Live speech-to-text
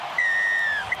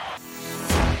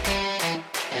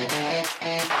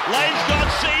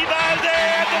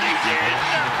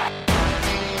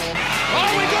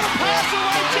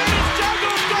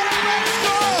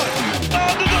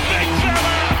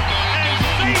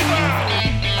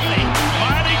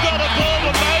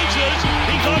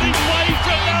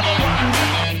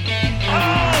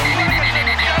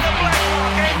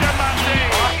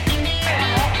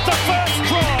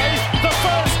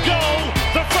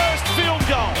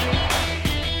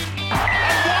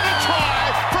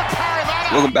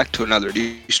Welcome back to another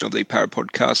edition of the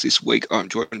ParraPodcast. This week I'm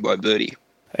joined by Burty.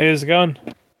 Hey, how's it going?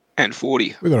 And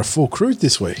 40. We've got a full crew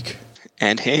this week.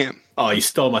 And Ham. Oh, you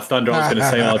stole my thunder. I was going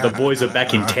to say, the boys are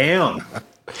back in town.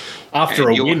 After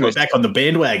a win, we're back on the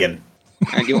bandwagon.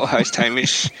 And your host,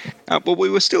 Hamish. Well, we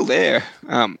were still there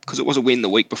because it was a win the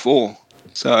week before.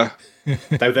 So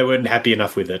they weren't happy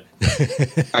enough with it.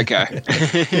 Okay.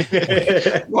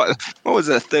 What was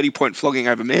a 30-point flogging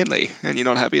over Manly, and you're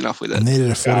not happy enough with it? I needed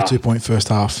a 42-point first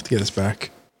half to get us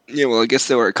back. Yeah, well, I guess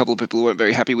there were a couple of people who weren't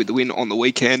very happy with the win on the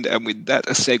weekend, and with that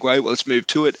a segue, well, let's move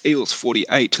to it. Eels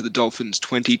 48 to the Dolphins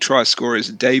 20. Try scorers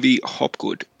Davey,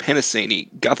 Hopgood, Penasini,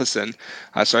 Gutherson.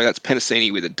 That's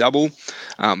Penasini with a double.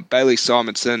 Bailey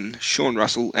Simonson, Sean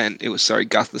Russell, and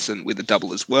Gutherson with a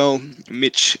double as well.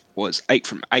 Mitch was 8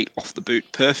 from 8 off the boot,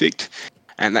 perfect,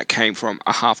 and that came from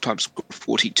a halftime score of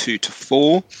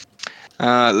 42-4.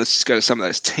 Let's just go to some of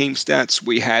those team stats.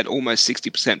 We had almost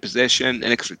 60% possession,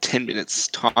 an extra 10 minutes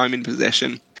time in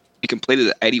possession. We completed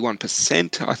at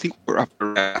 81%. I think we're up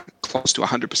around close to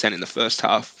 100% in the first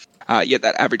half. Yet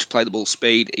that average play the ball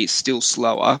speed is still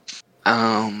slower.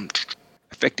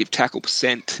 Effective tackle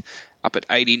percent up at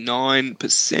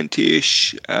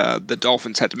 89%-ish. The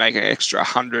Dolphins had to make an extra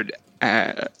 100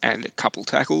 and a couple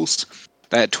tackles.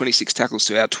 They had 26 tackles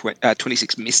to our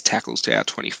 26 missed tackles to our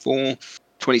 24.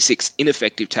 26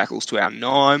 ineffective tackles to our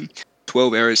 9,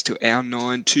 12 errors to our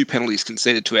 9, 2 penalties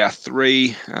conceded to our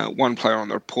 3, one player on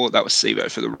the report, that was Sivo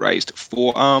for the raised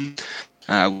forearm,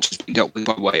 which has been dealt with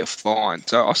by way of fine.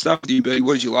 So I'll start with you, Bertie.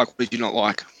 What did you like? What did you not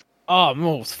like? Oh,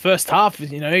 well, first half,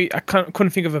 I couldn't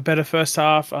think of a better first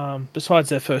half besides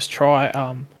their first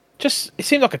try. Just it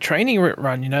seemed like a training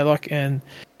run, and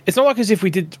it's not like as if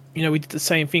we did the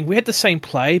same thing. We had the same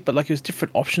play, but it was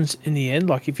different options in the end.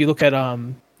 Like if you look at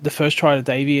the first try to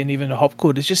Davey and even the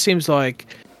Hopgood, it just seems like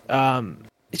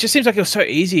it was so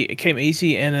easy. It came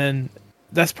easy, and then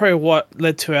that's probably what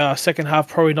led to our second half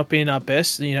probably not being our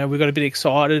best. We got a bit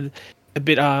excited, a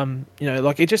bit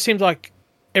it just seems like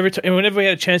every time, whenever we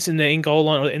had a chance in the in goal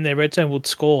line or in their red zone, we'd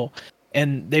score,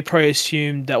 and they probably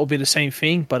assumed that would be the same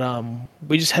thing. But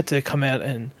we just had to come out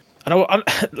and.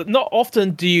 Not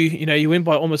often do you win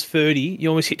by almost 30, you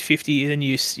almost hit 50, and then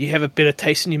you have a bit of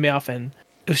taste in your mouth, and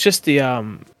it was just it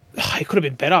could have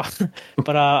been better.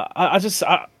 But I just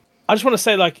want to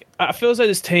say, I feel as though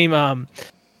this team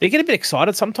they get a bit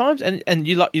excited sometimes, and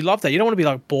you love that. You don't want to be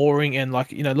boring and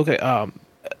look at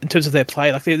in terms of their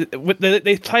play,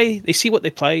 they play, they see what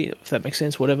they play, if that makes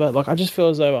sense, whatever. I just feel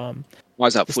as though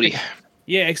Wise up footy.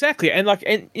 Yeah, exactly, and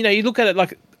you look at it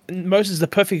Moses is the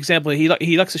perfect example.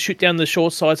 He likes to shoot down the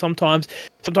short side sometimes.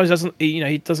 Sometimes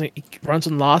he doesn't. He runs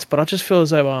on last. But I just feel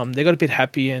as though they got a bit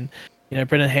happy, and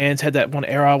Brendan Hands had that one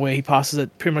error where he passes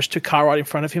it pretty much to Carr right in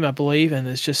front of him, I believe. And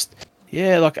it's just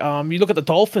you look at the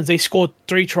Dolphins. They scored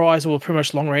 3 tries that were pretty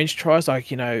much long range tries.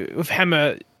 With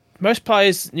Hammer, most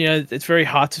players it's very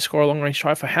hard to score a long range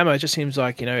try. For Hammer, it just seems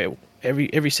like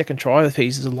every second try of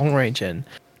his is a long range. And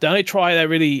the only try that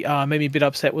really made me a bit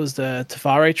upset was the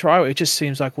Tafare try, where it just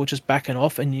seems like we're just backing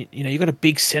off, and you got a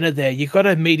big centre there. You got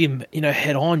to meet him,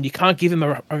 head on. You can't give him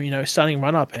a starting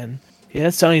run up, and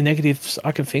that's the only negatives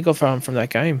I can think of from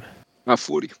that game.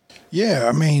 40.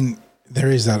 Yeah, I mean, there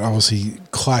is that obviously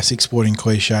classic sporting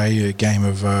cliche, a game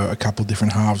of a couple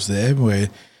different halves there, where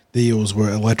the Eels were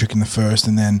electric in the first,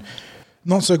 and then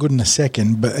not so good in the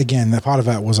second, but again, that part of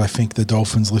that was, I think, the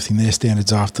Dolphins lifting their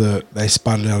standards after they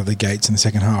sputtered out of the gates in the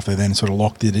second half. They then sort of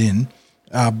locked it in.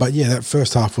 But yeah, that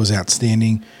first half was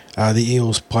outstanding. The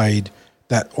Eels played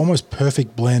that almost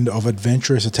perfect blend of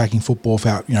adventurous attacking football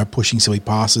without, pushing silly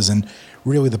passes, and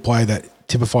really the play that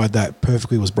typified that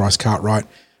perfectly was Bryce Cartwright.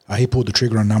 He pulled the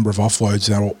trigger on a number of offloads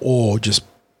that were all just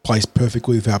placed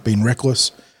perfectly without being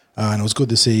reckless, and it was good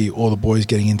to see all the boys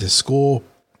getting into score.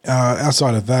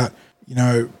 Outside of that,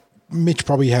 Mitch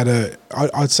probably had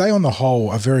I'd say on the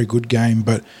whole, a very good game,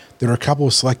 but there are a couple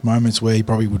of select moments where he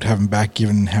probably would have him back,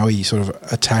 given how he sort of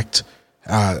attacked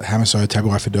Hamish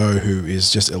Tabuai-Fidow, who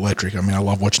is just electric. I mean, I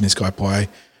love watching this guy play,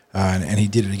 and he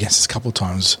did it against us a couple of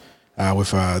times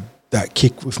with that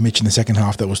kick with Mitch in the second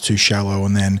half that was too shallow,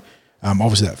 and then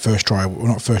obviously that first try, well,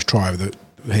 not first try,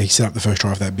 he set up the first try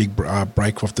with that big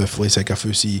break off the Felice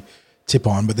Kafusi tip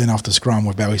on, but then after scrum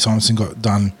where Bailey Simonson got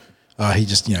done, he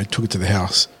just, took it to the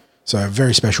house. So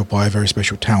very special play, very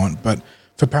special talent. But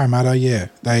for Parramatta, yeah,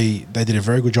 they did a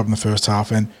very good job in the first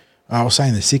half. And I was saying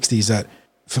in the 60s that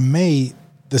for me,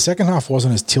 the second half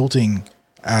wasn't as tilting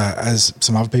as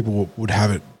some other people would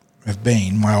have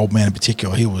been. My old man in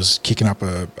particular, he was kicking up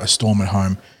a storm at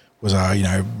home, was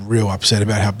real upset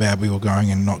about how bad we were going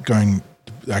and not going,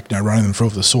 running them through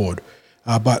with the sword.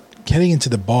 But heading into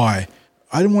the bye,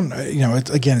 I don't want,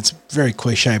 it's very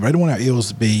cliche, but I don't want our Eels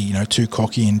to be, too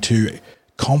cocky and too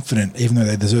confident, even though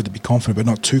they deserve to be confident, but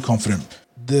not too confident.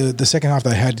 The second half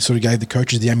they had sort of gave the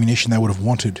coaches the ammunition they would have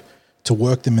wanted to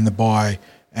work them in the bye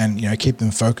and, keep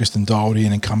them focused and dialed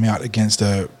in and come out against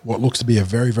what looks to be a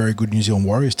very, very good New Zealand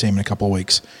Warriors team in a couple of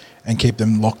weeks and keep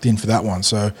them locked in for that one.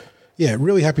 So, yeah,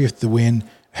 really happy with the win,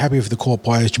 happy with the core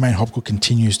players. Jermaine Hopgood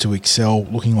continues to excel,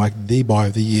 looking like the buy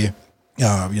of the year.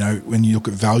 When you look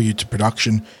at value to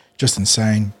production, just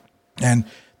insane. And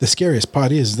the scariest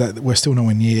part is that we're still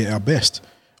nowhere near our best.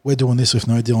 We're doing this with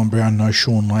no Dylan Brown, no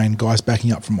Sean Lane, guys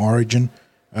backing up from Origin.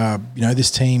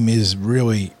 This team is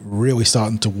really, really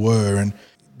starting to whir, and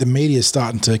the media is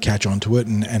starting to catch on to it,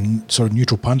 and sort of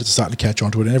neutral pundits are starting to catch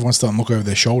on to it, and everyone's starting to look over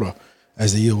their shoulder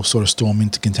as the Eels sort of storm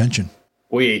into contention.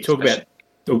 Well, yeah, you talk about...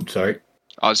 Oh, sorry.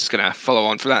 I was just going to follow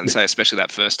on for that and say especially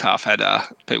that first half had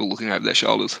people looking over their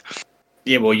shoulders.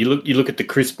 Yeah, well, you look at the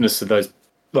crispness of those,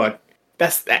 like,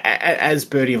 that's, as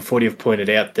Burty and 40 have pointed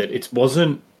out, that it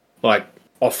wasn't, like,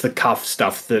 off-the-cuff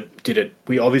stuff that did it.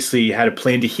 We obviously had a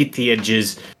plan to hit the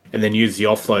edges and then use the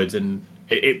offloads, and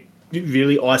it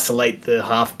really isolate the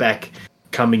halfback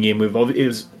coming in. It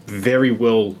was very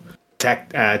well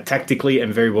tactically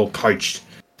and very well coached.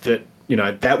 That,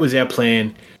 that was our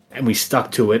plan, and we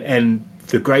stuck to it. And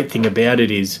the great thing about it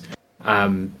is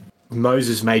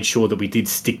Moses made sure that we did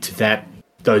stick to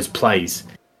those plays.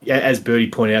 As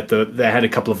Burty pointed out, they had a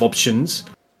couple of options,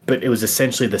 but it was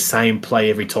essentially the same play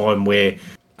every time where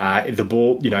the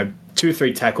ball, 2 or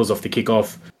 3 tackles off the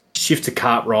kickoff, shift to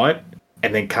Cartwright,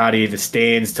 and then Cart either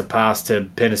stands to pass to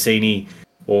Penasini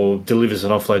or delivers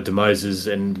an offload to Moses,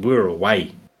 and we were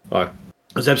away. Like,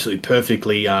 it was absolutely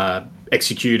perfectly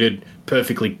executed,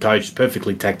 perfectly coached,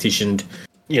 perfectly tacticianed.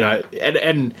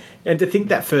 And to think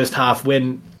that first half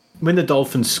when the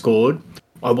Dolphins scored,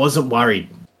 I wasn't worried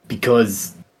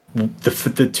because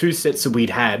the 2 sets that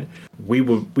we'd had, we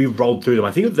rolled through them.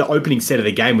 I think the opening set of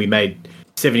the game we made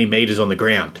 70 metres on the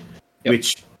ground,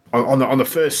 which on the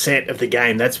first set of the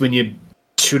game, that's when you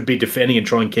should be defending and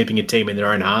trying keeping a team in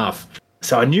their own half.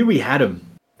 So I knew we had them.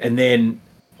 And then,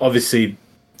 obviously,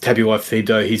 Tabuai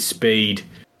Fido, his speed,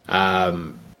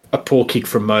 a poor kick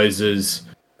from Moses,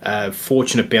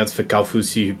 fortunate bounce for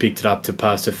Kaufusi, who picked it up to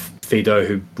pass to Fido,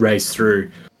 who raced through.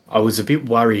 I was a bit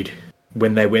worried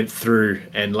when they went through,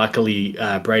 and luckily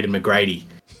Braden McGrady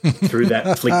threw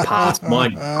that flick pass. My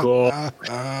gosh.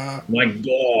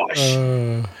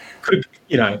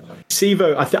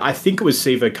 Sivo, I think it was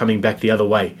Sivo coming back the other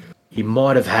way. He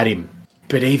might have had him,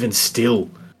 but even still,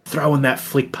 throwing that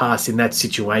flick pass in that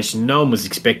situation, no one was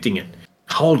expecting it.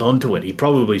 Hold on to it. He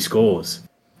probably scores.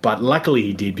 But luckily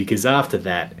he did, because after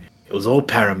that, it was all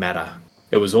Parramatta.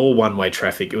 It was all one-way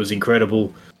traffic. It was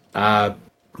incredible.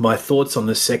 My thoughts on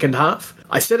the second half,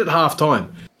 I said at halftime,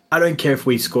 I don't care if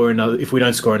we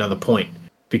don't score another point,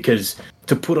 because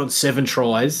to put on 7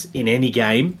 tries in any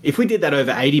game, if we did that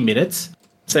over 80 minutes,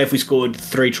 say if we scored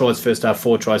 3 tries first half,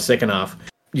 4 tries second half,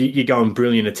 you're going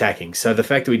brilliant attacking. So the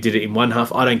fact that we did it in one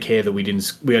half, I don't care that we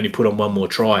only put on 1 more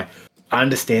try. I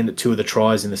understand that 2 of the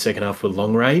tries in the second half were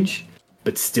long range,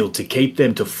 but still to keep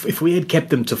them to, if we had kept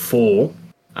them to 4,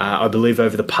 I believe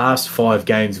over the past 5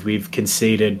 games we've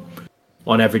conceded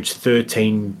on average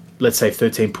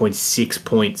 13.6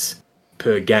 points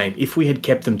per game. If we had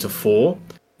kept them to 4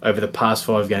 over the past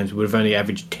 5 games, we would have only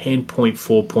averaged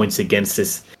 10.4 points against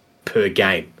us per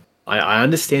game. I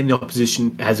understand the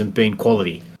opposition hasn't been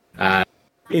quality.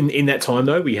 In that time,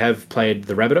 though, we have played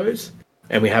the Rabbitohs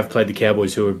and we have played the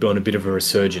Cowboys, who have on a bit of a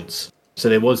resurgence. So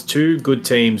there was 2 good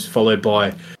teams followed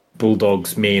by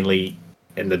Bulldogs, Manly,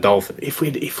 and the Dolphins. If we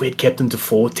had kept them to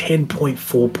 4,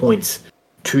 10.4 points,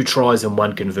 2 tries and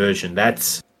 1 conversion.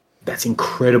 That's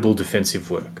incredible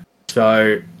defensive work.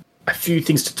 So a few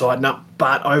things to tighten up,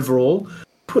 but overall,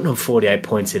 putting on 48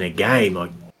 points in a game,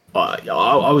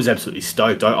 I was absolutely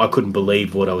stoked. I couldn't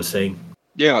believe what I was seeing.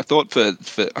 Yeah, I thought for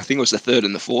I think it was the 3rd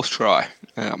and the 4th try.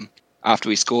 After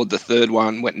we scored the 3rd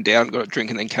one, went down, got a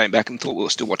drink, and then came back and thought we were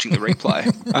still watching the replay.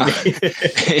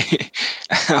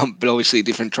 But obviously a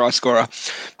different try scorer.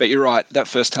 But you're right, that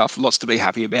first half, lots to be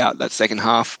happy about. That second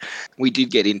half, we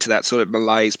did get into that sort of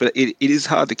malaise, but it is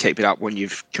hard to keep it up when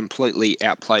you've completely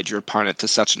outplayed your opponent to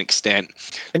such an extent.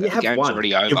 And you have won.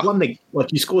 Already over. You've won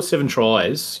you score 7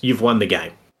 tries, you've won the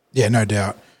game. Yeah, no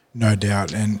doubt.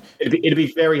 And it'd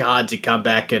be very hard to come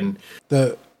back and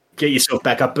get yourself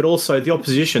back up. But also the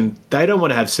opposition, they don't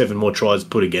want to have 7 more tries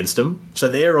put against them. So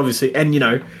they're obviously, and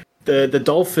the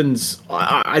Dolphins,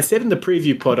 I said in the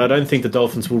preview pod, I don't think the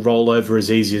Dolphins will roll over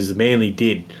as easy as the Manly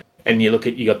did. And you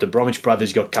got the Bromwich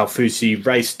brothers, you got Kaufusi,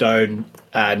 Ray Stone,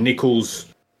 Nichols.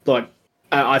 Like,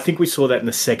 I think we saw that in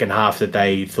the second half that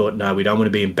they thought, no, we don't want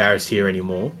to be embarrassed here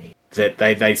anymore. That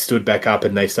they stood back up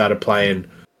and they started playing,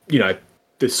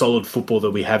 the solid football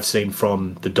that we have seen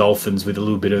from the Dolphins with a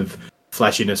little bit of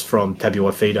flashiness from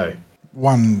Tabuai-Fidow.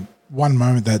 One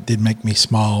moment that did make me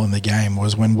smile in the game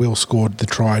was when Will scored the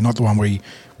try, not the one where he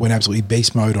went absolutely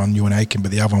beast mode on Ewan Aiken,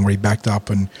 but the other one where he backed up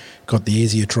and got the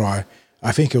easier try.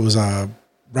 I think it was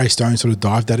Ray Stone sort of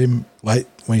dived at him late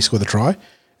when he scored the try,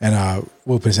 and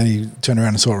Will Penseni turned around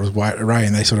and saw it was Ray,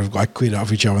 and they sort of like cleared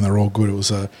off each other and they're all good. It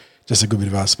was just a good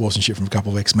bit of sportsmanship from a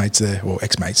couple of ex-mates there, or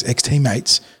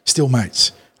ex-teammates, still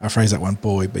mates. I phrased that one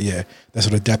poorly, but yeah, they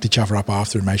sort of dapped each other up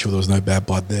after and made sure there was no bad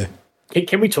blood there.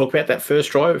 Can we talk about that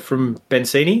first try from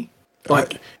Bensini?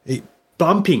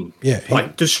 Bumping,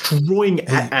 destroying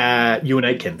Ewan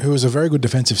Aitken, who was a very good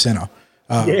defensive centre.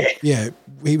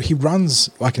 He runs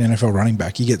like an NFL running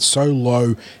back. He gets so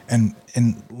low and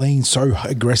leans so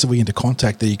aggressively into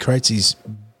contact that he creates these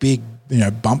big,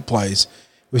 bump plays.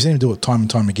 We've seen him do it time and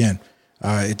time again.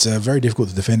 It's very difficult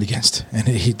to defend against, and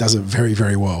he does it very,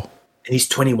 very well. And he's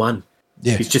 21.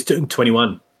 Yeah, he's just doing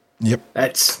 21. Yep,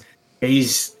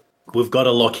 We've got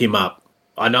to lock him up.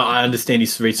 I understand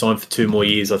he's re-signed for 2 more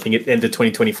years. I think at the end of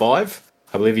 2025.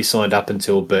 I believe he signed up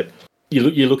until. But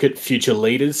you look at future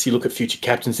leaders. You look at future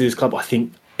captains of this club. I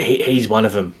think he's one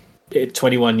of them. At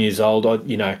 21 years old, I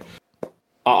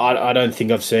don't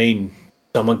think I've seen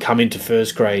someone come into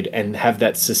first grade and have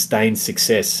that sustained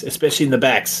success, especially in the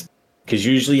backs. Because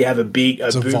usually you have a boom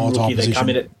rookie. They come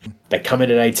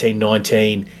in at 18,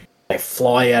 19. They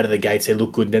fly out of the gates. They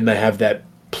look good, and then they have that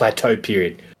plateau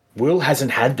period. Will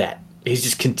hasn't had that. He's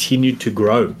just continued to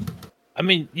grow. I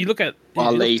mean, you look at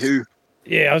Swalihu.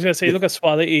 Yeah, I was going to say, you look at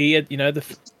Swalihu. He had,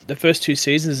 the first 2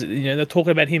 seasons. They're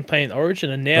talking about him playing Origin,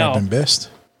 and now best.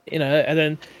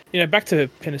 And then back to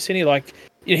Penasini,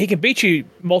 he can beat you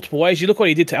multiple ways. You look what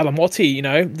he did to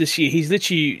Alamotti, this year. He's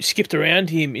literally skipped around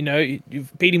him.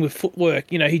 You've beat him with footwork.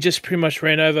 He just pretty much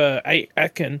ran over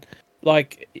Atkin.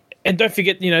 And don't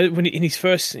forget, when in his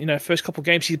first couple of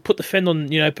games, he put the fend on,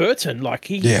 Burton.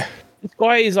 This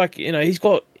guy is he's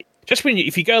got just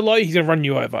if you go low, he's gonna run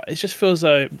you over. It just feels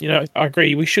I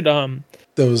agree. We should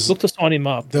look to sign him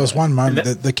up. There was one moment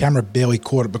that the camera barely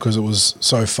caught it because it was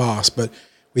so fast, but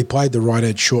we played the right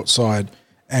edge short side,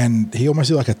 and he almost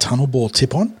did like a tunnel ball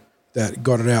tip on that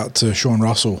got it out to Sean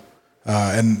Russell,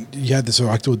 and he had to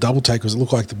sort of do a double take because it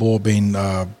looked like the ball had been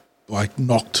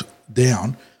knocked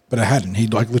down. But it hadn't. He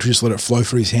literally just let it flow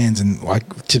through his hands and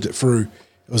tipped it through.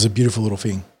 It was a beautiful little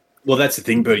thing. Well, that's the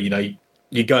thing, Bertie.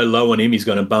 You go low on him, he's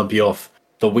going to bump you off.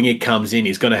 The winger comes in,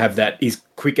 he's going to have that. He's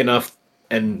quick enough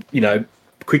and,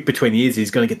 quick between the ears.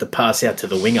 He's going to get the pass out to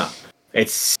the winger.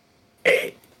 It's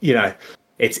a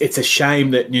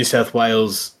shame that New South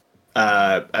Wales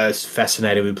are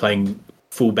fascinated with playing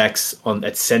fullbacks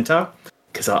at centre,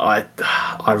 because I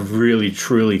really,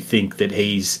 truly think that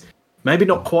he's maybe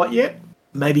not quite yet.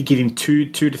 Maybe give him 2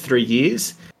 to 3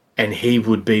 years, and he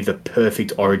would be the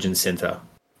perfect Origin centre.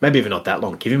 Maybe even not that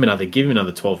long. Give him another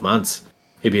 12 months.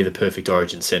 He'd be the perfect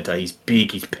Origin centre. He's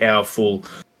big. He's powerful.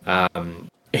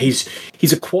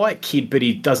 He's a quiet kid, but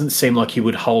he doesn't seem like he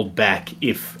would hold back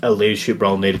if a leadership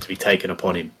role needed to be taken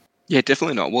upon him. Yeah,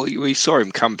 definitely not. Well, we saw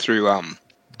him come through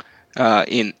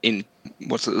in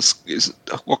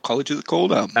what college is it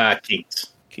called? Kings.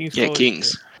 Kings. Yeah, College,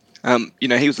 Kings.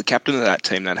 He was the captain of that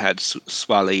team that had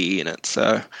Swali in it,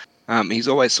 so he's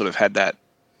always sort of had that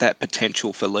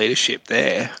potential for leadership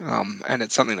there, and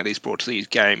it's something that he's brought to his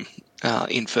game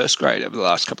in first grade over the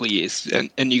last couple of years.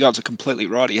 And you guys are completely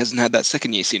right; he hasn't had that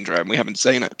second year syndrome. We haven't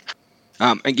seen it.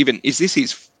 And given this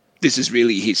is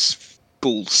really his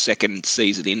full second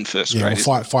season in first grade.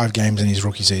 Well, 5 games in his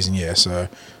rookie season, yeah. So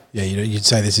yeah, you'd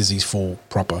say this is his full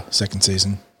proper second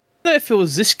season. I don't know if it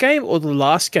was this game or the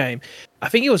last game. I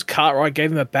think it was Cartwright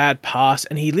gave him a bad pass,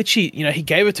 and he literally, he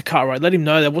gave it to Cartwright, let him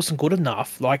know that wasn't good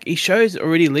enough. He shows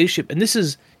already leadership, and this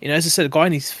is, as I said, a guy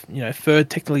in his,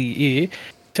 third technically year,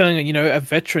 telling a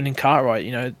veteran in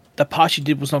Cartwright, the pass you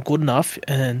did was not good enough,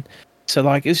 and so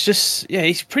it's just,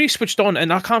 he's pretty switched on,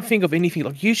 and I can't think of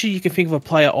anything. Usually you can think of a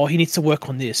player, he needs to work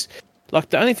on this.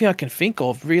 The only thing I can think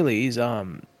of really is, I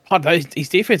don't know, his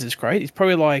defense is great. He's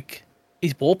probably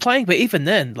his ball playing, but even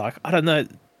then, I don't know.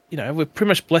 We're pretty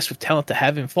much blessed with talent to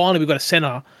have him. Finally, we've got a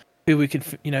centre who we can,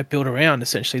 build around.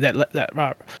 Essentially, that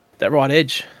right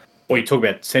edge. Well, you talk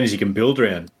about centres you can build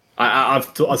around. I've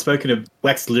spoken to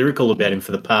waxed lyrical about him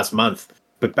for the past month.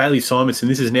 But Bailey Simonson,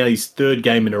 this is now his 3rd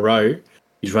game in a row.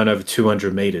 He's run over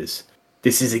 200 metres.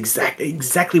 This is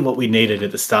exactly what we needed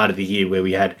at the start of the year, where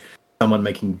we had someone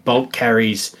making bulk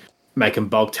carries, making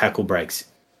bulk tackle breaks.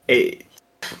 He's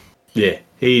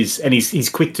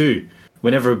quick too.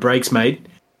 whenever a break's made,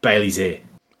 Bailey's there.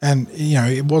 And,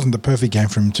 it wasn't the perfect game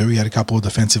for him too. He had a couple of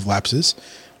defensive lapses,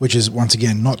 which is, once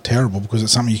again, not terrible because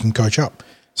it's something you can coach up.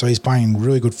 So he's playing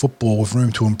really good football with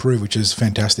room to improve, which is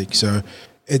fantastic. So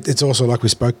it's also, like we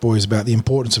spoke, boys, about the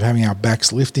importance of having our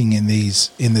backs lifting in the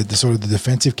sort of the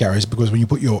defensive carries, because when you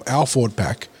put our forward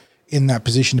pack in that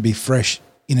position to be fresh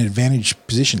in advantage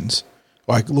positions,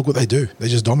 like, look what they do. They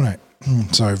just dominate.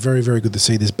 So very, very good to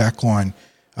see this back line,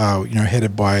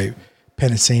 headed by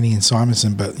Penasini and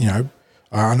Simonson. But,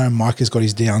 I know Mike has got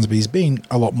his downs, but he's been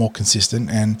a lot more consistent,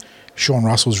 and Sean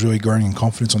Russell's really growing in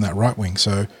confidence on that right wing.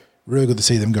 So really good to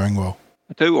see them going well.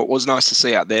 I tell you what was nice to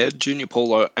see out there, Junior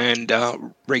Paulo and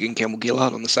Regan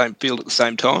Campbell-Gillard on the same field at the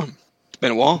same time. It's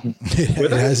been a while.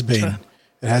 It has been.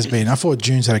 It has been. I thought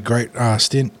June's had a great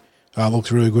stint.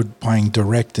 Looked really good playing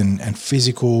direct and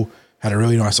physical. Had a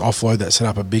really nice offload that set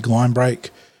up a big line break.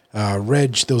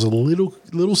 Reg, there was a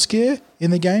little scare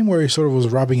in the game where he sort of was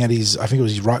rubbing at his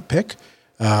right pec.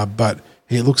 But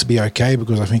he looks to be okay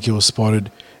because I think he was spotted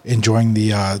enjoying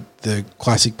the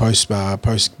classic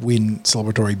post-win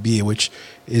celebratory beer, which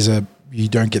is you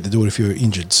don't get to do it if you're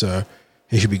injured, so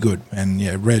he should be good. And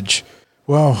yeah, Reg,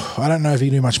 well, I don't know if he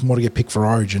can do much more to get picked for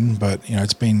Origin, but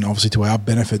it's been obviously to our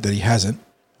benefit that he hasn't.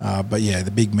 But yeah, the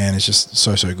big man is just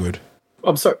so good.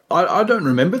 I'm sorry, I don't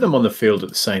remember them on the field at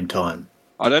the same time.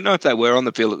 I don't know if they were on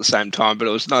the field at the same time, but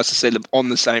it was nice to see them on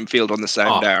the same field on the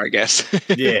same day, I guess.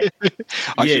 Yeah.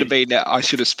 I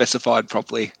should have specified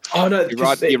properly. Oh, no.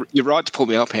 You're right to pull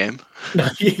me up, Ham. No,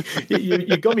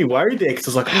 you got me worried there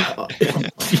because I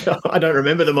was like, I don't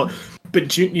remember them.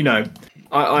 But,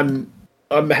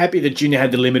 I'm happy that Junior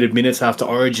had the limited minutes after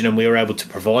Origin and we were able to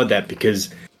provide that,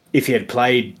 because if he had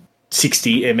played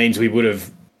 60, it means we would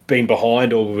have been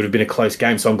behind or it would have been a close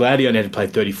game. So I'm glad he only had to play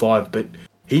 35, but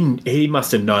he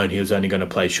must have known he was only going to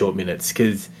play short minutes,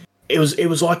 because it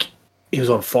was like he was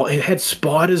on fire. It had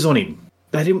spiders on him.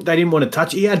 They didn't want to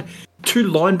touch. He had 2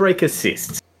 line break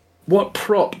assists. What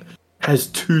prop has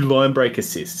 2 line break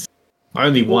assists?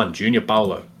 Only one, Junior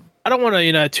Paulo. I don't want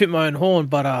to, toot my own horn,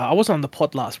 but I wasn't on the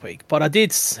pod last week. But I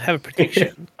did have a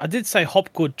prediction. I did say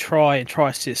Hopgood try and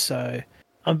try assist. So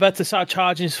I'm about to start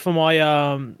charging for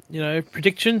my,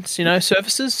 predictions,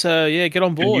 services. So yeah, get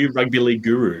on board. A new rugby league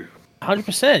guru.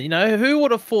 100%. Who would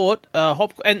have thought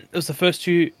Hopgood, and it was the first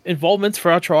 2 involvements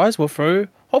for our tries were through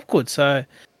Hopgood. So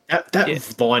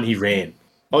that line he ran,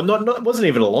 it wasn't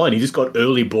even a line. He just got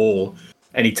early ball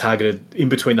and he targeted in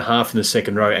between the half and the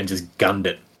second row and just gunned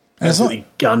it. Absolutely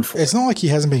gunned for it. It's not like he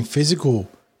hasn't been physical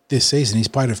this season. He's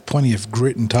played with plenty of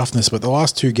grit and toughness, but the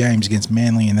last 2 games against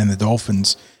Manly and then the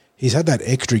Dolphins, he's had that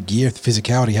extra gear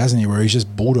physicality, hasn't he, where he's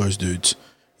just bulldozed dudes.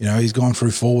 He's gone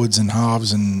through forwards and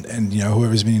halves and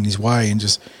whoever's been in his way and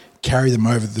just carry them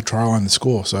over the try line to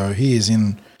score. So he is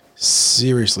in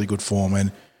seriously good form.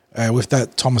 And with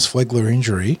that Thomas Flegler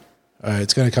injury,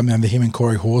 it's going to come down to him and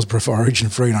Corey Horsburgh for Origin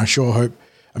 3. And I sure hope,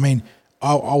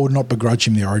 I would not begrudge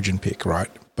him the Origin pick, right?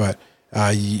 But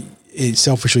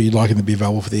selfishly, you'd like him to be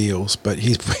available for the Eels. But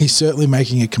he's certainly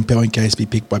making a compelling case to be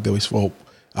picked by Billy Swope,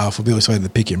 for Billy Slater to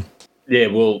pick him. Yeah,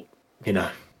 well,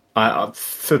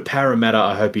 for Parramatta,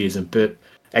 I hope he isn't. But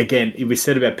again, we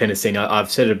said about Penasini, I've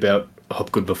said it about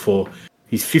Hopgood before.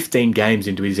 He's 15 games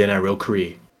into his NRL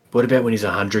career. What about when he's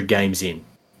 100 games in?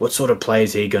 What sort of player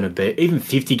is he going to be? Even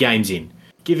 50 games in.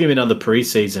 Give him another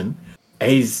preseason.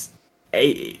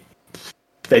 They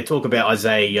talk about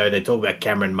Isaiah Yeo, they talk about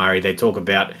Cameron Murray, they talk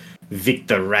about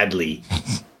Victor Radley.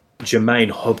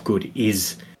 Jermaine Hopgood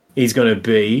is going to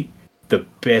be the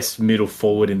best middle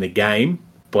forward in the game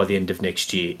by the end of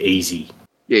next year. Easy.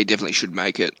 Yeah, he definitely should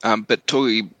make it. But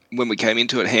talking, when we came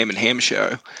into it, Ham and Ham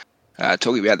show,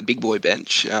 talking about the big boy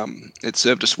bench, it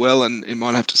served us well, and it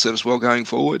might have to serve us well going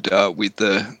forward with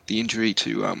the injury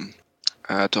to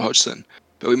Hodgson.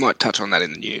 But we might touch on that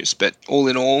in the news. But all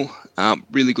in all,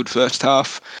 really good first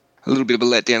half. A little bit of a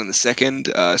letdown in the second,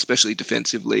 especially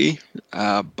defensively.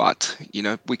 But,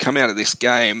 we come out of this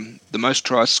game, the most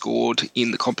tries scored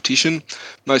in the competition,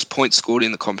 most points scored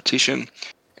in the competition,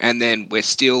 and then we're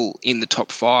still in the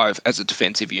top 5 as a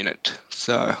defensive unit.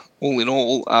 So all in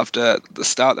all, after the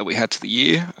start that we had to the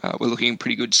year, we're looking in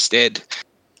pretty good stead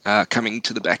coming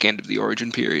to the back end of the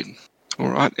Origin period. All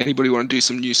right, anybody want to do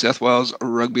some New South Wales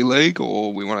Rugby League,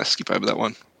 or we want to skip over that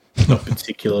one? Not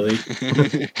particularly.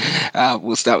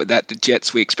 We'll start with that. The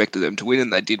Jets, we expected them to win,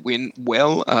 and they did win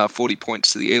well, 40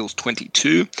 points to the Eels,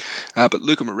 22. But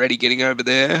Luca Moretti getting over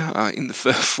there in the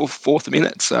fourth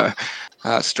minute, so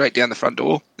straight down the front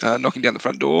door, knocking down the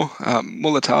front door.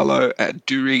 Mulatalo,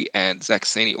 Dury, and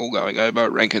Zaxini all going over.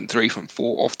 Rankin 3 from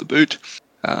 4 off the boot.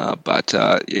 But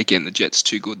again, the Jets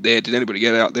too good there. Did anybody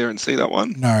get out there and see that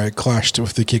one? No, it clashed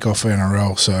with the kickoff for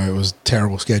NRL, so it was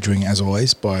terrible scheduling as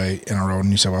always by NRL and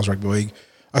New South Wales Rugby League.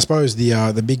 I suppose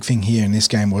the big thing here in this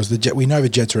game was we know the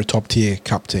Jets are a top tier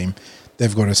cup team.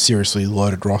 They've got a seriously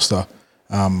loaded roster,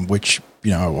 which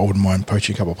I wouldn't mind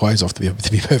poaching a couple of players off to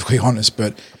be perfectly honest.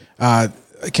 But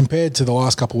compared to the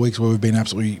last couple of weeks where we've been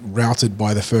absolutely routed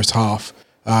by the first half,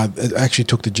 it actually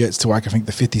took the Jets to I think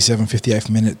the 58th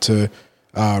minute to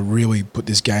really put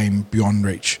this game beyond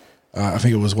reach. I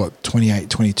think it was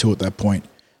 28-22 at that point.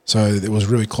 So it was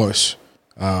really close.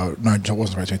 No, it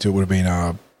wasn't 22. It would have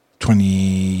been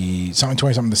 20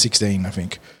 something to 16, I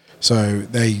think. So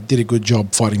they did a good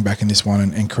job fighting back in this one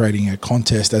and creating a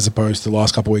contest as opposed to the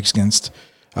last couple of weeks against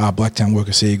Blacktown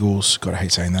Worker Eagles. God, I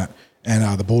hate saying that.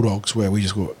 And the Bulldogs, where we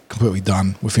just got completely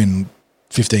done within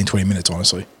 15, 20 minutes,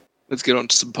 honestly. Let's get on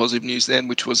to some positive news then,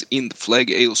 which was in the Flegg.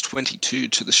 Eels 22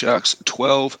 to the Sharks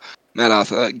 12. Matt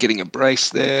Arthur getting a brace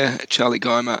there. Charlie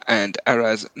Geimer and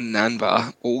Araz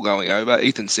Nanva all going over.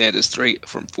 Ethan Sanders 3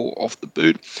 from 4 off the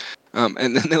boot. And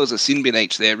then there was a sin bin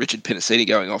each there. Richard Penasini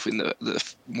going off in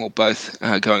both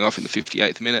going off in the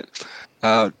 58th minute.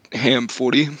 Ham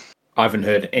 40. I haven't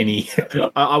heard any.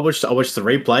 I watched the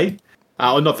replay.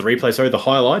 Not the replay, sorry, the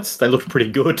highlights. They looked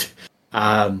pretty good.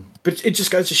 But it just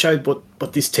goes to show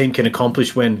what this team can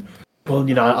accomplish when,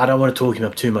 I don't want to talk him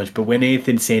up too much, but when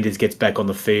Ethan Sanders gets back on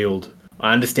the field,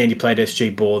 I understand he played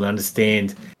SG ball and I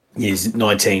understand he's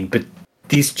 19, but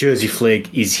this Jersey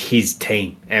Flegg is his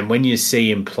team. And when you see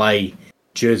him play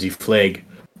Jersey Flegg,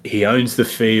 he owns the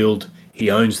field, he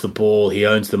owns the ball, he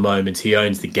owns the moments, he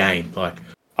owns the game. Like,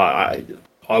 I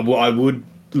would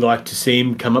like to see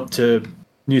him come up to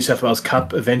New South Wales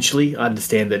Cup eventually. I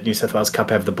understand that New South Wales Cup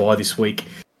have the bye this week,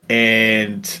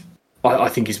 and I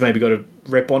think he's maybe got a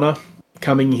rep honour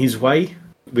coming his way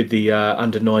with the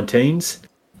under-19s.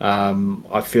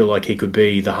 I feel like he could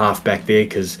be the halfback there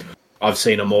because I've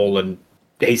seen them all, and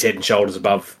he's head and shoulders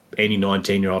above any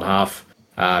 19-year-old half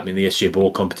in the SG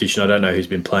ball competition. I don't know who's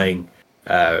been playing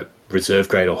reserve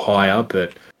grade or higher,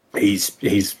 but he's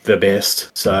the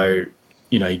best. So,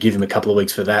 you give him a couple of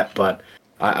weeks for that, but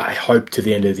I hope to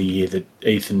the end of the year that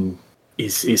Ethan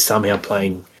is somehow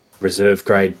playing reserve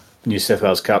grade New South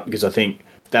Wales Cup, because I think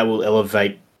that will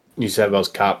elevate New South Wales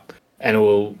Cup and it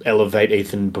will elevate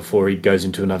Ethan before he goes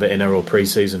into another NRL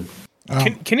preseason.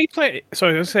 Can he play?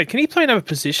 Sorry, I was going to say, can he play another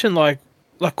position? Like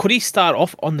could he start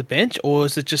off on the bench, or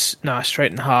is it just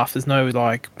straight in half? There's no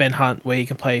Ben Hunt where he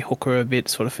can play hooker a bit,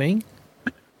 sort of thing.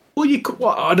 Well,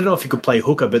 I don't know if he could play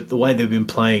hooker, but the way they've been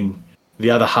playing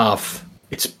the other half,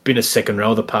 it's been a second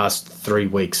row the past 3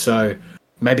 weeks. So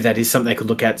maybe that is something they could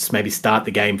look at. Maybe start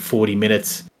the game 40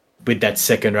 minutes with that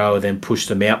second row and then push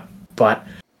them out. But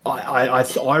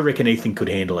I reckon Ethan could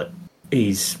handle it.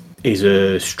 He's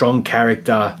a strong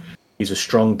character. He's a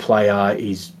strong player.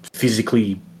 He's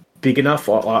physically big enough,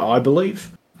 I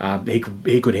believe. He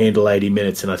could handle 80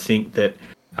 minutes. And I think that,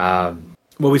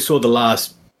 we saw the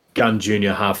last gun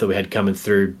junior half that we had coming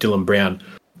through, Dylan Brown.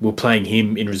 We're playing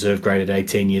him in reserve grade at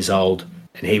 18 years old,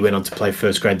 and he went on to play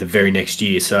first grade the very next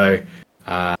year. So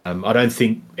I don't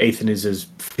think Ethan is as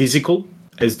physical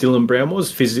as Dylan Brown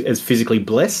was, as physically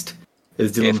blessed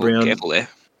as Dylan Brown. Careful there.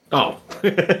 Oh,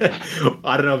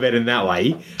 I don't know about in that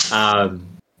way.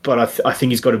 But I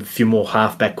think he's got a few more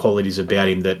halfback qualities about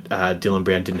him that Dylan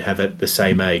Brown didn't have at the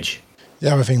same age.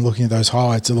 The other thing, looking at those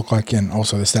highlights, it looked like, and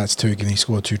also the stats too, again, he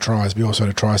scored 2 tries, but he also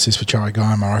had a try assist for Charlie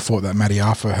Geimer. I thought that Matty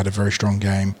Arthur had a very strong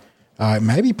game.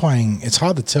 Maybe playing, it's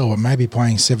hard to tell, but maybe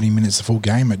playing 70 minutes the full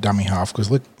game at dummy half, because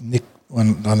look, Nick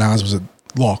Lanaz was a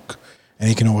lock, and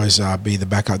he can always be the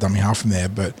backup dummy half from there,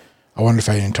 but I wonder if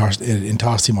they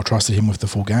enticed him or trusted him with the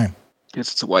full game.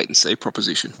 Yes, it's a wait-and-see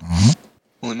proposition. Mm-hmm.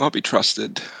 Well, he might be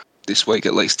trusted this week,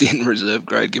 at least in reserve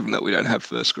grade, given that we don't have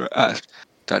first grade,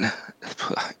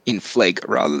 in Flegg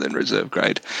rather than reserve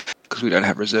grade, because we don't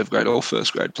have reserve grade or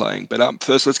first grade playing. But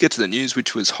first, let's get to the news,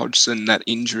 which was Hodgson, that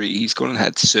injury. He's gone and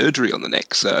had surgery on the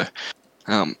neck, so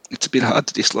it's a bit hard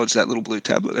to dislodge that little blue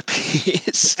tablet, it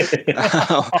appears.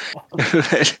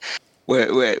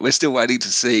 We're still waiting to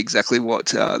see exactly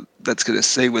what that's going to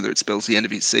see, whether it spells the end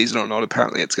of his season or not.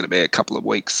 Apparently, it's going to be a couple of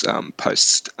weeks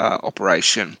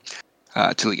post-operation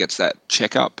till he gets that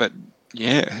checkup. But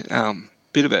yeah,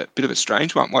 bit of a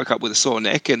strange one. Woke up with a sore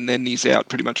neck, and then he's out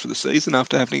pretty much for the season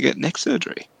after having to get neck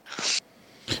surgery.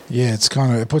 Yeah,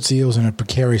 it puts the Eels in a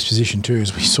precarious position too,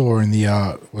 as we saw in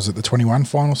the was it the 21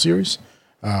 final series,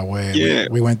 where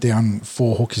we went down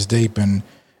 4 hookers deep, and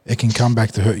it can come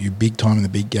back to hurt you big time in the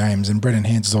big games. And Brendan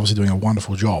Hans is obviously doing a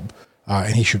wonderful job,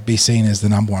 and he should be seen as the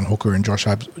number 1 hooker in Josh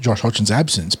Hodgson's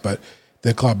absence. But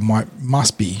the club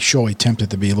must be surely tempted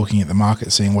to be looking at the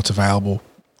market, seeing what's available.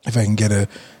 If they can get a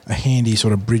handy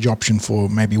sort of bridge option for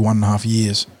maybe 1.5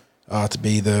 years to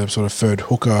be the sort of third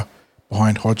hooker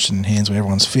behind Hodgson hands when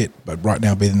everyone's fit, but right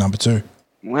now be the number 2.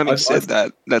 Well, having said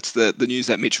that, that's the news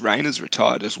that Mitch Rayner's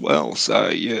retired as well. So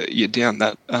you're down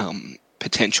that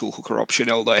potential hooker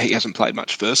option, although he hasn't played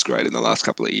much first grade in the last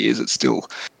couple of years. It's still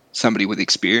somebody with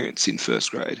experience in first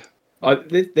grade.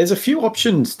 There's a few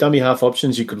options, dummy half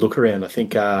options you could look around. I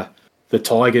think the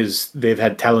Tigers, they've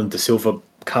had Talon De Silva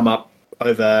come up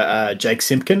over Jake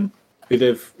Simpkin, who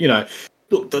they've,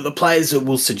 look, the players that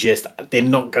will suggest they're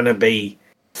not going to be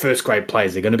first grade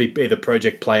players. They're going to be either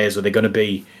project players or they're going to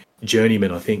be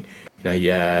journeymen, I think.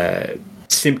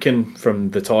 Simpkin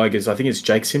from the Tigers, I think it's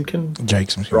Jake Simpkin.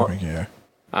 Jake Simpkin, right. Yeah.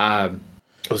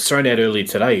 It was thrown out earlier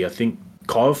today. I think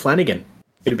Kyle Flanagan.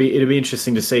 It'd be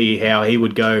interesting to see how he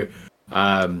would go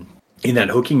in that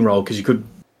hooking role, because you could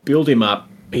build him up.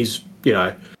 He's,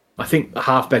 I think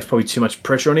halfback's probably too much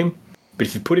pressure on him. But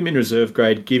if you put him in reserve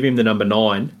grade, give him the number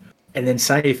 9, and then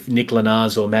say if Nick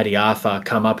Lanaz or Matty Arthur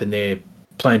come up and they're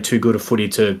playing too good a footy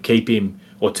to keep him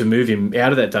or to move him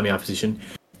out of that dummy half position,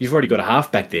 you've already got a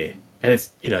halfback there. And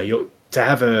it's, you're to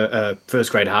have a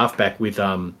first grade halfback with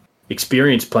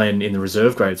experience playing in the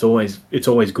reserve grade. It's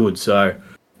always good. So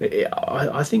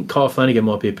I think Kyle Flanagan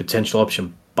might be a potential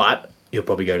option, but he'll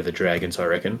probably go to the Dragons, I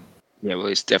reckon. Yeah, well,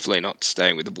 he's definitely not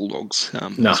staying with the Bulldogs,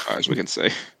 no. As far as we can see,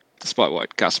 despite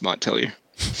what Gus might tell you.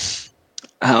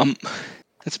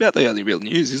 That's about the only real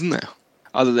news, isn't there?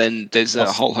 Other than there's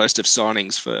a whole host of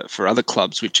signings for other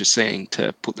clubs which are seeing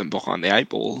to put them behind the 8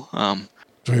 ball.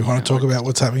 Do we want to talk about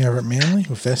what's happening over at Manly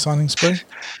with their signing spree?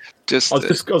 I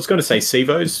was going to say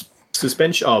Sivo's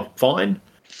suspension. Oh, fine.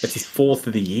 That's his 4th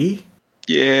of the year.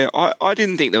 Yeah, I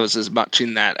didn't think there was as much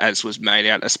in that as was made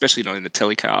out, especially not in the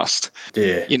telecast.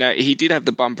 Yeah. He did have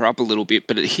the bumper up a little bit,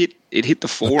 but it hit the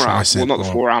forearm. Well, not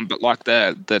the forearm, but like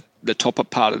the topper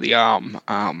part of the arm.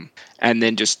 And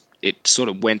then just it sort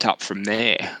of went up from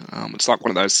there. It's like one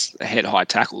of those head-high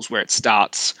tackles where it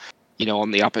starts,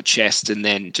 on the upper chest and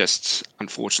then just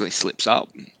unfortunately slips up.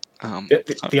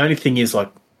 The only thing is,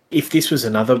 like, if this was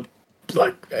another,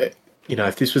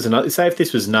 if this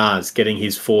was Nas getting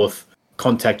his 4th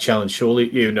contact challenge,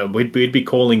 surely, we'd be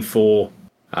calling for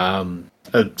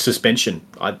a suspension.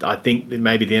 I think that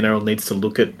maybe the NRL needs to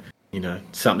look at,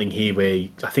 something here where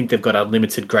I think they've got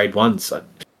unlimited grade 1s.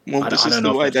 Well, this is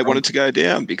the way they wanted to go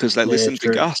down, because they listened to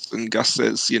Gus, and Gus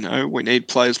says, we need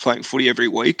players playing footy every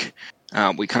week.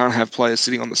 We can't have players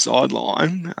sitting on the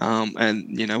sideline,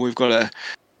 and we've got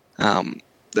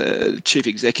the chief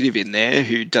executive in there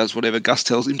who does whatever Gus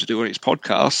tells him to do on his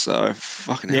podcast. So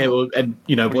fucking hell. Yeah, well, and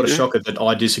what a shocker that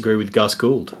I disagree with Gus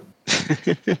Gould.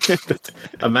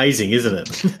 Amazing, isn't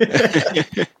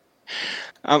it?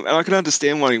 And I can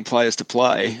understand wanting players to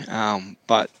play,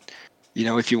 but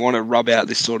if you want to rub out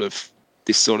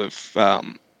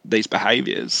these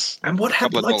behaviours. And what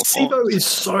happened? Like, Sivo is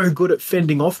so good at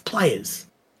fending off players.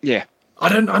 Yeah. I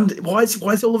don't. Why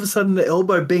is all of a sudden the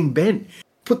elbow being bent?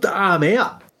 Put the arm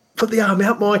out. Put the arm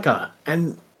out, Micah,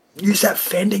 and use that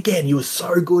fend again. You were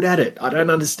so good at it. I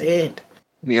don't understand.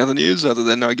 Any other news other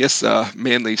than, I guess,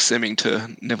 Manly seeming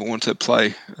to never want to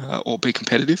play or be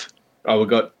competitive? Oh, we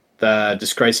got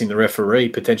disgracing the referee,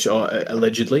 potential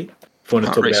allegedly. If you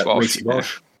want to talk about Reece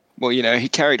Walsh. Yeah. Well, he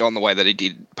carried on the way that he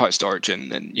did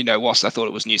post-Origin, and whilst I thought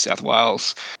it was New South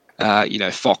Wales,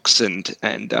 Fox and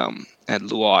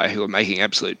Luai, who are making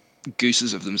absolute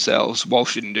gooses of themselves,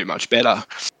 Walsh didn't do much better.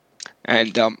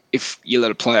 And if you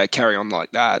let a player carry on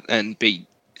like that and be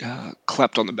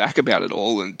clapped on the back about it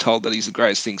all and told that he's the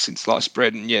greatest thing since sliced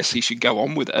bread, and yes, he should go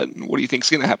on with it, what do you think's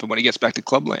going to happen when he gets back to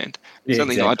clubland? He's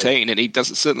only 19, and he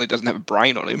certainly doesn't have a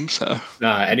brain on him. So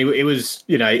no, and it was,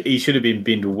 he should have been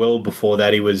binned well before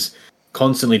that. He was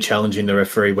constantly challenging the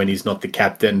referee when he's not the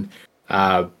captain.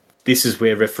 This is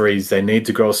where referees, they need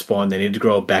to grow a spine, they need to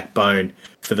grow a backbone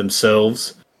for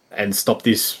themselves and stop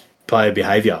this player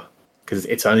behaviour, because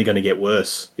it's only going to get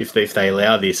worse if they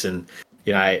allow this. And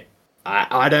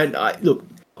look,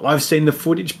 I've seen the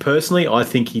footage personally. I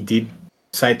think he did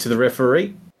say it to the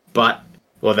referee, but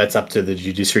that's up to the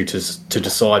judiciary to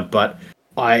decide. But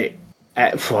I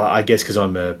guess because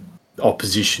I'm a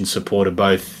opposition supporter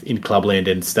both in clubland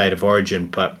and state of origin,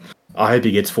 but I hope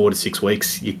he gets 4 to 6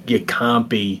 weeks. You can't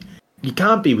be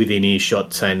within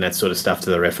earshot saying that sort of stuff to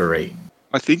the referee.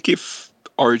 I think if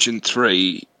Origin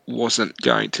 3 wasn't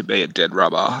going to be a dead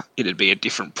rubber, it'd be a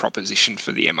different proposition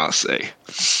for the MRC.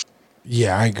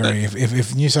 Yeah, I agree.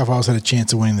 If New South Wales had a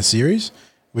chance of winning the series,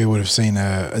 we would have seen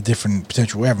a different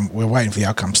potential. We're waiting for the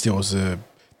outcome still as the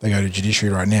they go to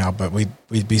judiciary right now, but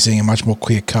we'd be seeing a much more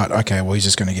clear cut. Okay, well, he's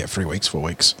just going to get 3 weeks, 4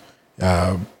 weeks.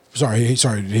 Sorry,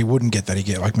 he wouldn't get that. He'd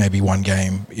get like maybe 1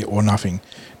 game or nothing.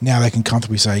 Now they can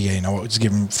comfortably say, yeah, you know what, just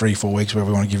give him 3, 4 weeks,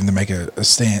 whatever we want to give him to make a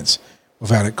stance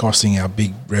without it costing our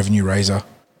big revenue raiser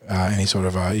any sort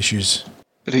of issues.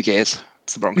 But who cares?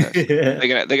 It's the Broncos.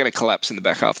 They're gonna collapse in the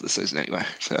back half of the season anyway.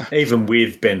 So even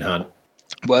with Ben Hunt.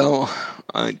 Well,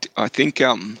 I think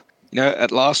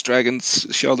at last Dragons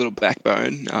show a little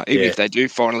backbone. Even if they do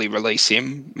finally release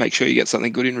him, make sure you get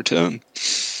something good in return.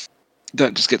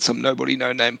 Don't just get some nobody,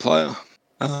 no-name player.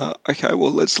 Okay,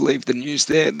 well, let's leave the news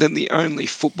there. Then the only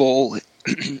football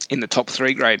in the top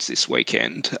 3 grades this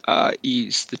weekend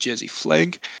is the Jersey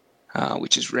Flegg,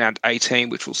 which is round 18,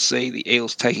 which will see the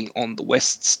Eels taking on the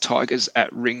Wests Tigers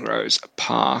at Ringrose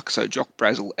Park. So Jock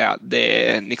Brazel out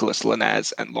there, Nicholas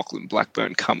Lanaz and Lachlan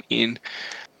Blackburn come in.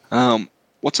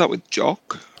 What's up with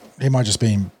Jock? He might just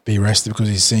be rested because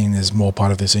he's seen as more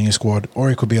part of the senior squad, or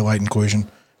he could be a late inclusion.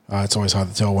 It's always hard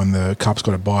to tell when the Cup's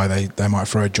got a bye. They might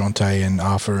throw Jonte and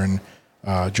Arthur and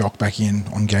Jock back in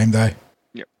on game day.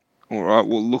 Yep. All right.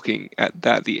 Well, looking at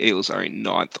that, the Eels are in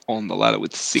 9th on the ladder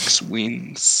with 6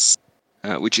 wins,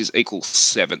 which is equal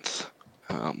 7th.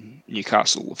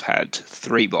 Newcastle have had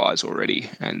 3 byes already,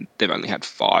 and they've only had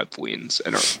 5 wins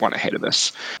and are 1 ahead of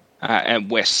us.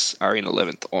 And Wests are in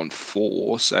 11th on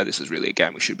 4, so this is really a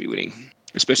game we should be winning,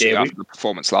 especially after the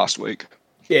performance last week.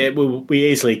 Yeah, we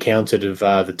easily counted of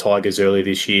the Tigers earlier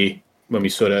this year when we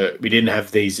didn't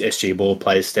have these SG ball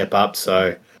players step up.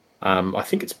 So I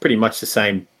think it's pretty much the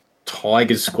same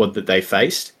Tigers squad that they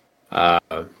faced.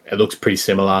 It looks pretty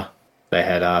similar. They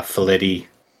had Folletti,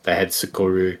 they had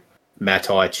Sakuru,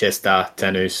 Matai, Chester,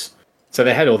 Tanus. So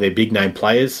they had all their big name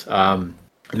players. And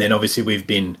then obviously we've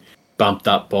been bumped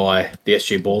up by the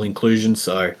SG ball inclusion.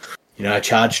 So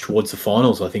charge towards the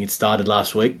finals. I think it started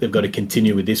last week. They've got to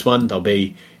continue with this one. They'll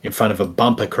be in front of a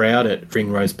bumper crowd at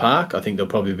Ringrose Park. I think there'll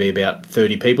probably be about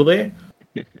 30 people there.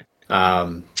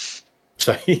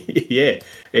 So yeah,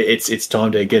 it's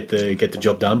time to get the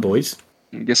job done, boys.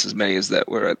 I guess as many as that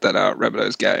were at that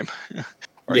Rabbitohs game,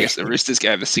 or I guess the Roosters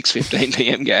game, the 6:15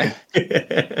 p.m. game.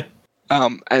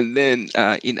 And then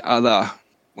in other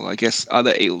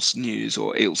Eels news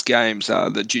or Eels games,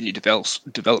 the junior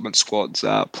development squads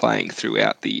are playing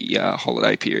throughout the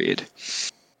holiday period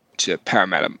to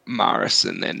Parramatta, Marist,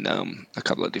 and then a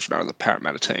couple of different other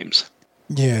Parramatta teams.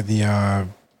 Yeah, the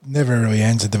never really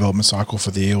ends the development cycle for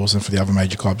the Eels and for the other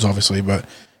major clubs, obviously. But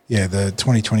yeah, the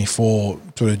 2024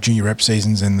 sort of junior rep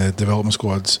seasons and the development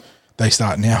squads, they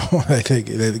start now.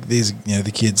 These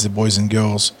the kids, the boys and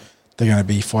girls, they're going to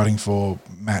be fighting for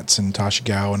Mats and Tasha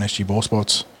Gale and SG ball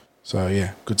spots. So,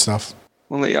 yeah, good stuff.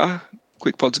 Well, there you are.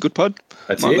 Quick pod's a good pod.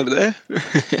 That's Might it. over there.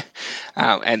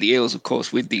 And the Eels, of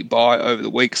course, with the bye over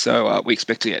the week. So we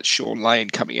expect to get Sean Lane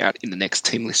coming out in the next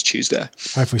team list Tuesday.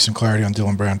 Hopefully some clarity on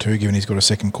Dylan Brown too, given he's got a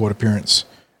second court appearance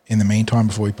in the meantime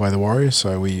before we play the Warriors.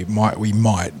 So we might.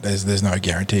 There's no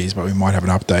guarantees, but we might have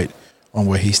an update on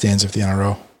where he stands with the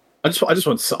NRL. I just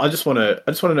want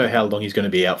to know how long he's going to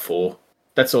be out for.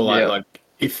 That's all. Yeah. Like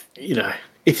if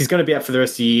he's going to be out for the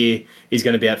rest of the year, he's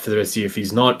going to be out for the rest of the year. If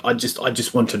he's not, I just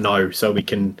want to know so we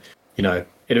can,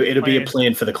 it'll be a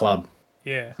plan for the club.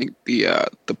 Yeah. I think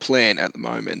the plan at the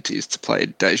moment is to play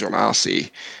Dejon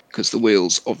Arcee because the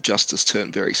wheels of justice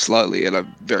turn very slowly, and I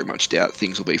very much doubt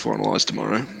things will be finalised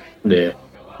tomorrow. Yeah.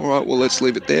 All right, well, let's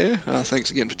leave it there. Thanks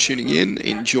again for tuning in.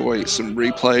 Enjoy some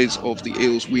replays of the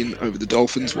Eels win over the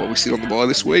Dolphins while we sit on the bye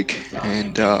this week.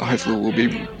 And hopefully we'll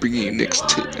be bringing you next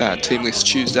Team List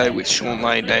Tuesday with Sean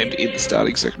Lane named in the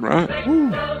starting second row.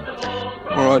 Woo.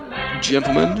 All right,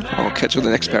 gentlemen, I'll catch you on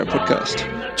the next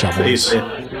ParraPodcast. Ciao, See you boys.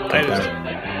 soon. Later.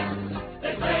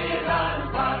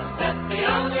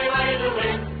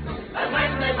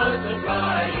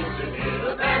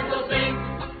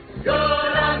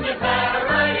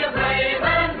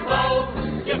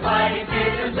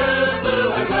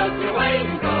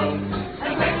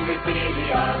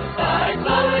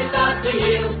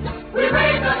 We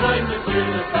raise our voices to